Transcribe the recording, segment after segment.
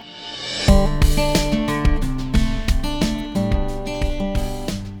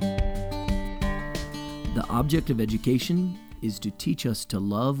object of education is to teach us to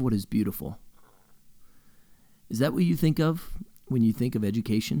love what is beautiful. Is that what you think of when you think of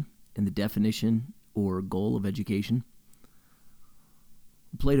education and the definition or goal of education?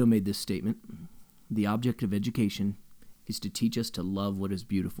 Plato made this statement: the object of education is to teach us to love what is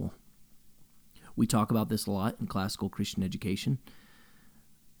beautiful. We talk about this a lot in classical Christian education,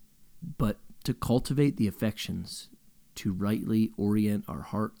 but to cultivate the affections, to rightly orient our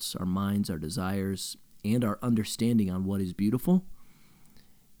hearts, our minds, our desires, and our understanding on what is beautiful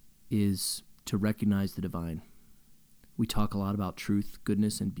is to recognize the divine. We talk a lot about truth,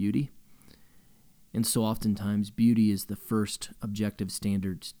 goodness, and beauty. And so oftentimes beauty is the first objective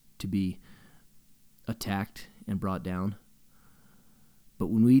standard to be attacked and brought down.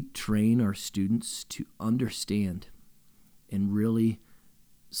 But when we train our students to understand and really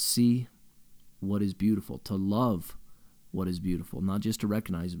see what is beautiful, to love what is beautiful, not just to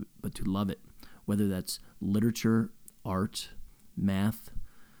recognize it, but to love it, whether that's literature, art, math,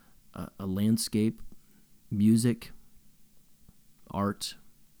 a landscape, music, art,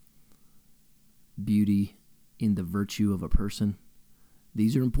 beauty in the virtue of a person.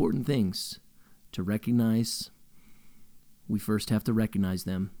 These are important things to recognize. We first have to recognize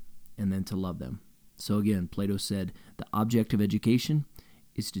them and then to love them. So again, Plato said, the object of education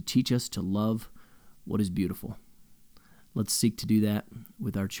is to teach us to love what is beautiful. Let's seek to do that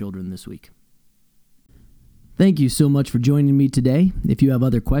with our children this week. Thank you so much for joining me today. If you have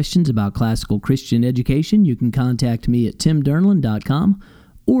other questions about classical Christian education, you can contact me at timdernland.com,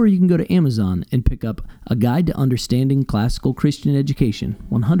 or you can go to Amazon and pick up A Guide to Understanding Classical Christian Education,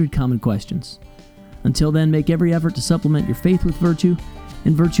 100 Common Questions. Until then, make every effort to supplement your faith with virtue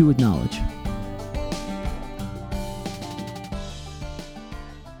and virtue with knowledge.